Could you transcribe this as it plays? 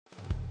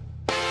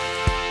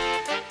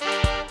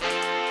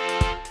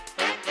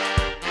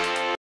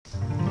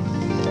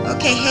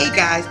Okay, hey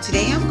guys,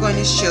 today I'm going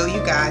to show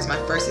you guys my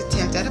first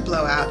attempt at a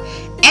blowout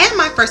and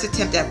my first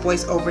attempt at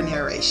voiceover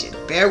narration.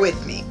 Bear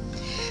with me.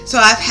 So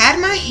I've had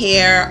my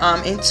hair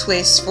in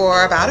twists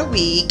for about a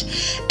week,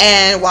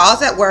 and while I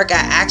was at work I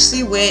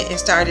actually went and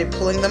started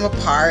pulling them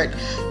apart.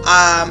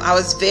 I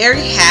was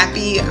very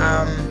happy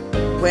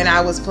when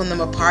I was pulling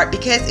them apart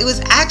because it was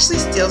actually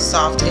still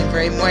soft and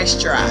very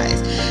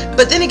moisturized.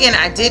 But then again,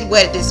 I did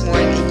wet it this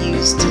morning and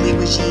used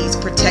Taliwa G's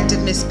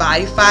Protective Mist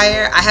Body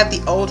Fire. I have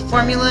the old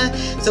formula,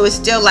 so it's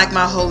still like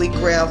my holy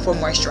grail for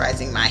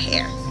moisturizing my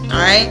hair.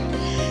 Alright,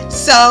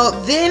 so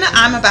then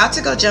I'm about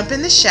to go jump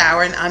in the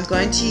shower and I'm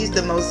going to use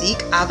the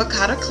Mosaic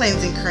Avocado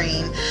Cleansing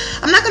Cream.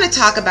 I'm not going to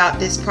talk about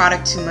this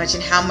product too much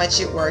and how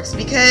much it works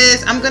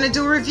because I'm going to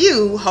do a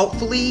review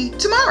hopefully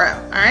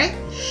tomorrow. Alright,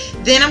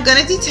 then I'm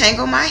going to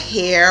detangle my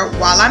hair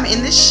while I'm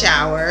in the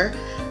shower,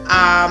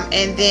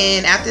 and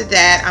then after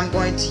that I'm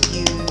going to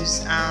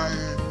use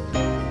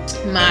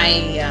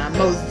my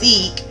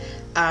Mosaic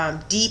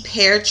deep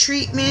hair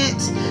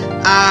treatment.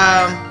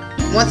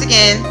 Once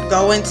again,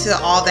 go into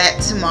all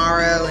that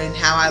tomorrow and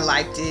how I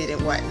liked it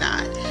and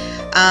whatnot.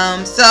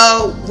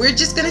 So we're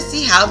just gonna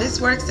see how this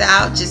works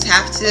out. Just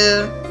have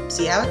to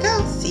see how it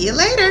goes. See you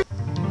later.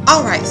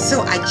 Alright,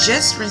 so I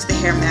just rinsed the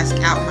hair mask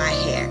out my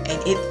hair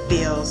and it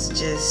feels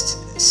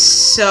just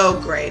so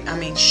great. I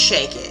mean,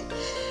 shake it.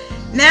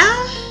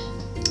 Now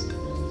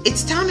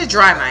it's time to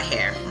dry my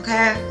hair.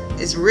 Okay,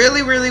 it's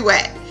really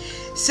wet.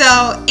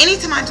 So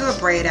anytime I do a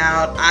braid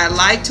out, I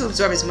like to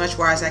absorb as much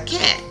water as I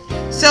can.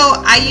 So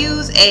I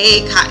use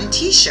a cotton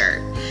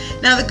t-shirt.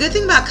 Now the good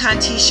thing about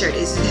cotton t-shirt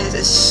is it has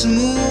a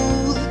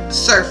smooth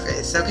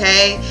surface,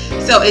 okay?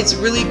 So it's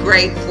really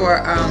great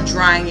for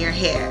drying your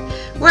hair.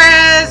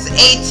 Whereas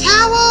a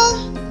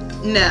towel,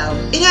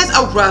 no, it has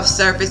a rough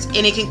surface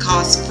and it can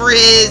cause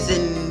frizz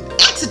and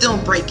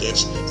accidental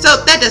breakage.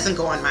 So that doesn't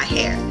go on my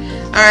hair.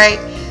 Alright,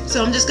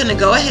 so I'm just going to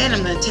go ahead and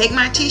I'm going to take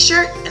my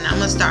t-shirt and I'm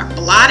going to start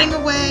blotting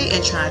away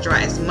and try to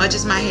dry as much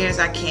of my hair as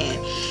I can.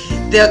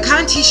 The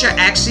cotton t-shirt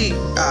actually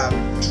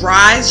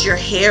dries your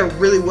hair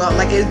really well.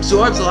 Like, it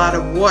absorbs a lot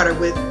of water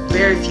with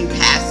very few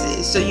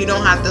passes, so you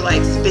don't have to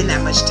like spend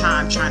that much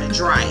time trying to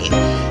dry it.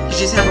 You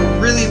just have a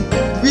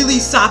really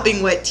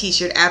sopping wet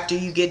t-shirt after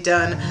you get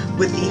done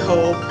with the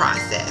whole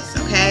process.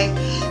 Okay,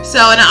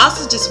 so, and I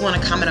also just want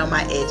to comment on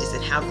my edges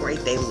and how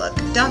great they look.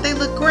 Don't they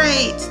look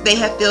great? They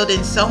have filled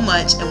in so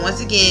much, and once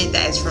again,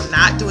 that is from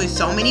not doing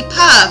so many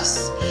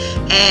puffs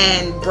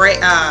and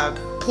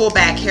pull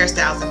back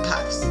hairstyles and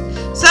puffs.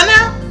 So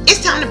now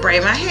it's time to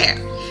braid my hair.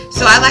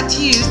 So I like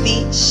to use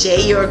the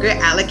Shea Yogurt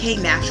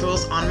Alicate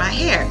Naturals on my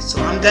hair.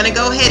 So I'm going to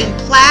go ahead and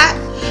plait,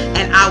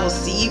 and I will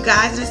see you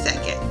guys in a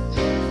second.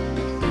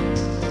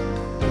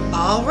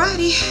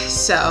 Alrighty,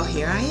 so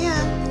here I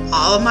am.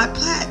 All of my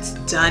plaits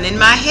done in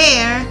my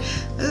hair.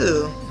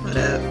 Ooh, what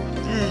up?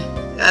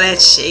 Oh,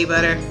 that shea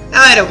butter.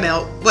 Oh, it'll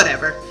melt.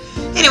 Whatever.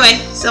 Anyway,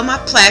 so my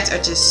plaits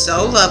are just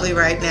so lovely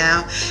right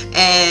now,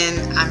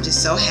 and I'm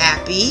just so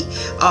happy.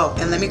 Oh,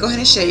 and let me go ahead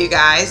and show you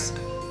guys.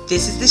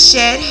 This is the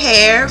shed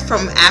hair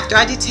from after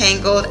I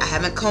detangled. I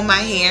haven't combed my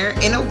hair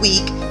in a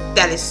week.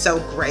 That is so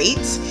great.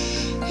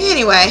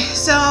 Anyway,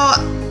 so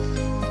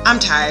I'm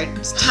tired.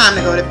 It's time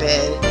to go to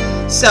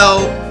bed.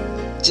 So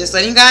just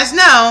letting you guys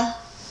know,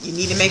 you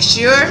need to make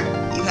sure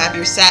you have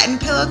your satin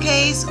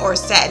pillowcase or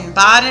satin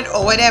bonnet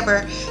or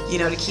whatever, you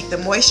know, to keep the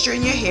moisture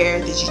in your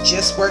hair that you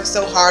just worked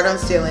so hard on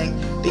sealing,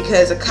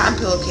 because a cotton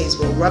pillowcase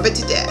will rub it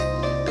to death.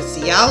 But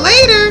see y'all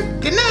later.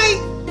 Good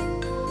night.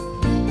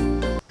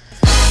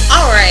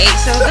 Alright,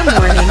 so good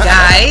morning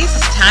guys.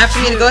 It's time for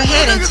me to go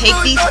ahead and take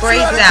these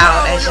braids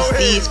out. As you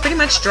see, it's pretty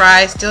much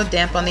dry, still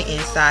damp on the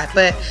inside,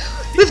 but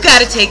we've got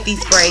to take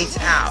these braids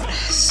out.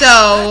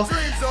 So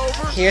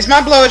here's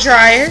my blow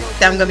dryer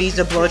that I'm going to use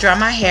to blow dry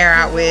my hair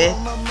out with.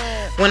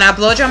 When I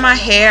blow dry my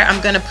hair,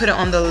 I'm going to put it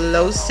on the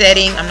low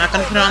setting. I'm not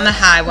going to put it on the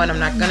high one. I'm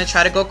not going to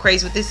try to go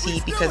crazy with this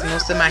heat because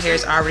most of my hair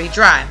is already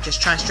dry. I'm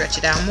just trying to stretch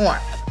it out more.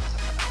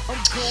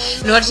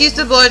 In order to use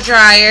the blow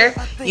dryer,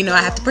 you know,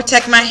 I have to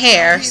protect my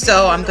hair,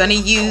 so I'm going to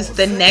use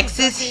the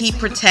Nexus Heat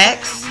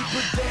Protects.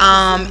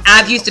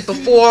 I've used it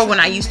before when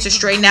I used to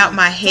straighten out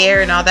my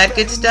hair and all that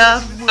good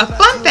stuff. A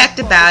fun fact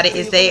about it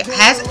is it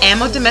has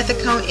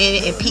amodimethione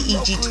in it and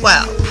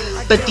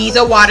PEG-12, but these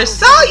are water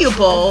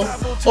soluble,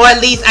 or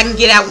at least I can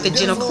get out with a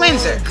gentle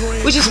cleanser,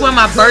 which is where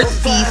my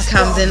Burt's Bees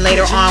comes in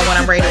later on when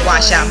I'm ready to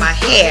wash out my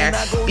hair,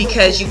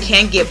 because you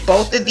can get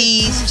both of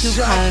these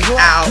two combs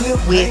out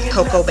with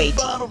cocoa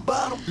betaine.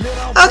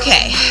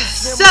 Okay,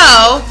 so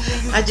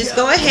I just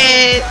go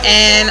ahead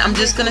and I'm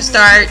just going to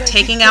start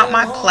taking out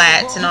my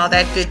plaits and all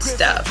that good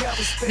stuff.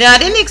 Now, I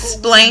didn't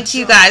explain to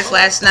you guys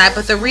last night,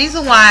 but the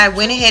reason why I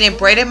went ahead and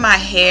braided my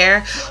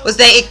hair was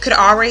that it could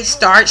already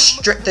start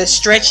the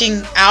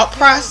stretching out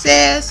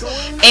process,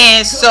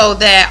 and so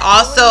that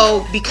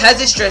also,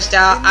 because it's stretched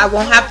out, I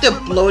won't have to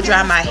blow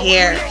dry my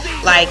hair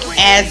like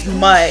as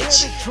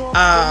much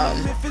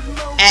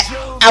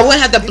I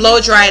wouldn't have to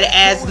blow dry it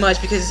as much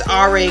because it's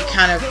already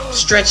kind of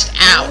stretched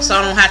out, so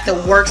I don't have to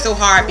work so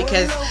hard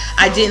because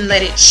I didn't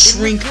let it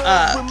shrink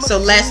up. So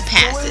less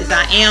passes.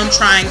 I am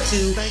trying to,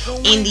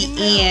 in the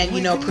end,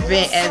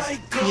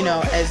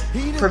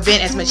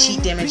 prevent as much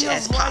heat damage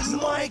as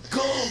possible.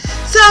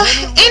 So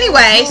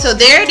anyway, so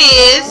there it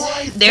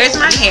is. There's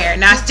my hair.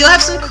 Now I still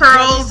have some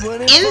curls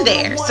in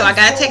there, so I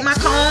gotta take my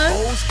comb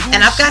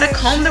and I've gotta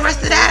comb the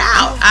rest of that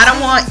out. I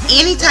don't want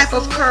any type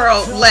of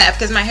curl left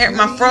because my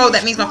fro,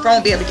 that means my fro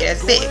won't be able to get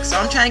as big. So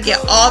I'm trying to get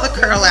all the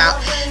curl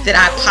out that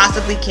I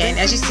possibly can.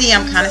 As you see,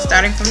 I'm kind of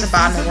starting from the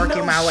bottom and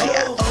working my way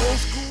up.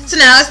 So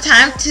now it's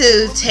time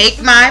to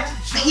take my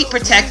heat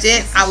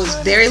protectant. I was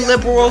very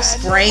liberal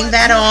spraying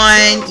that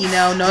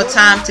on, no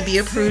time to be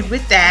a prude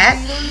with that.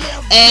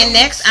 And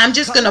next I'm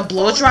just gonna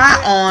blow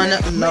dry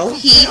on low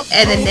heat,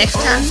 and the next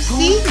time you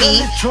see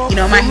me,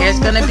 my hair's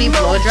gonna be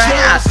blow dried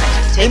out. So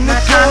I just take my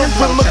time and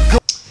blow dry.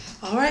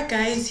 Alright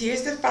guys,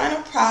 here's the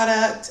final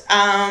product.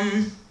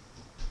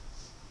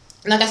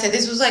 Like I said,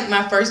 this was like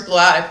my first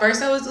blowout. At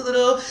first I was a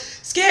little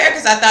scared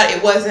because I thought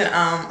it wasn't,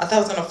 I thought it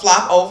was going to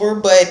flop over,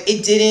 but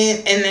it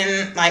didn't. And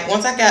then like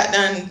once I got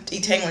done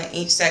detangling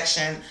each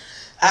section,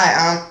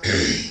 I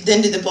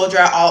then did the blow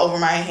dry all over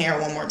my hair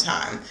one more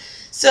time.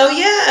 So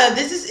yeah,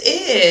 this is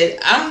it.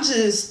 I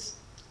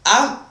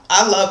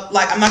love,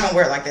 like, I'm not going to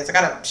wear it like this. I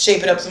got to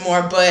shape it up some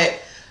more, but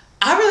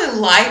I really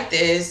like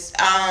this.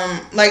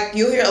 Like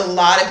you'll hear a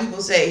lot of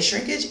people say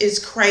shrinkage is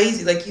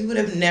crazy. Like you would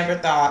have never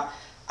thought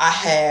I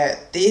had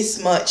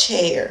this much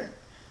hair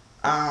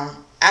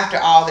after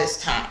all this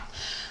time.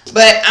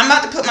 But I'm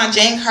about to put my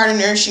Jane Carter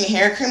Nourishing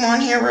Hair Cream on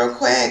here real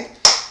quick.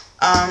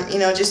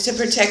 Just to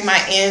protect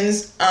my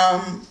ends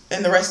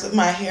and the rest of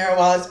my hair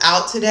while it's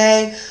out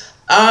today.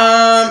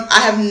 I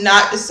have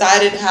not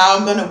decided how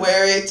I'm going to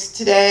wear it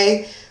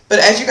today. But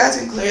as you guys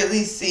can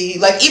clearly see,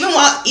 like even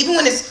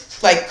when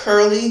it's like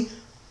curly,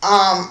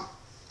 I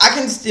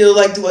can still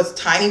like do a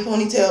tiny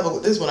ponytail. But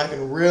with this one, I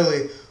can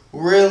really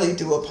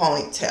do a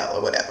ponytail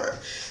or whatever.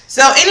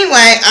 So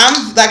anyway,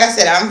 like I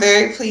said, I'm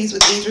very pleased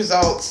with these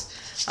results.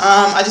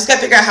 I just got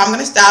to figure out how I'm going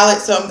to style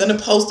it. So I'm going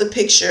to post a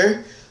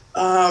picture.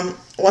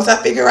 Once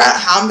I figure out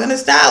how I'm going to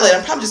style it,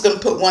 I'm probably just going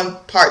to put one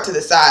part to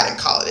the side and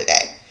call it a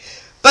day.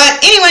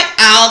 But anyway,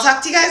 I'll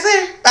talk to you guys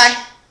later. Bye.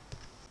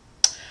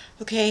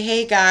 Okay,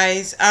 hey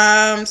guys.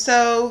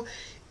 So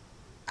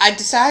I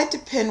decided to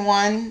pin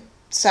one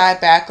side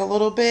back a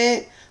little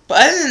bit.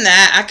 But other than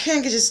that, I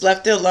kind of just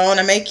left it alone.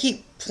 I may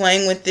keep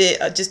playing with it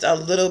just a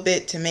little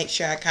bit to make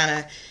sure I kind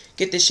of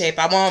get the shape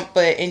I want.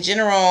 But in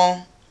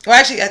general, well,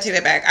 actually, I take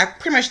that back. I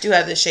pretty much do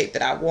have the shape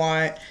that I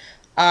want.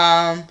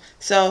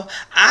 So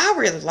I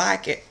really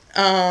like it.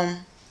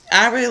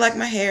 I really like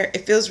my hair.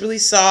 It feels really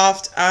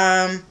soft.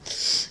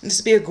 This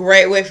would be a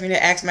great way for me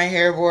to ask my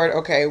hair board,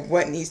 okay,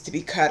 what needs to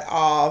be cut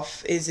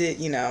off? Is it,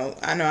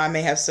 I know I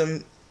may have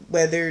some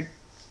weathered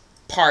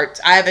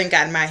parts. I haven't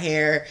gotten my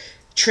hair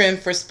trimmed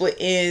for split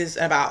ends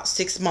in about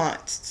 6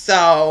 months.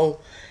 So,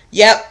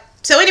 yep.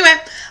 So anyway,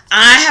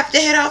 I have to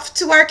head off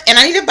to work, and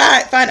I need to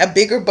find a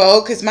bigger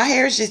bow because my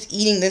hair is just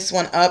eating this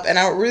one up, and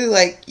I would really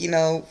like,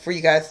 for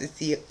you guys to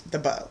see the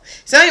bow.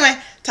 So anyway,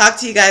 talk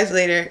to you guys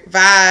later.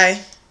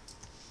 Bye.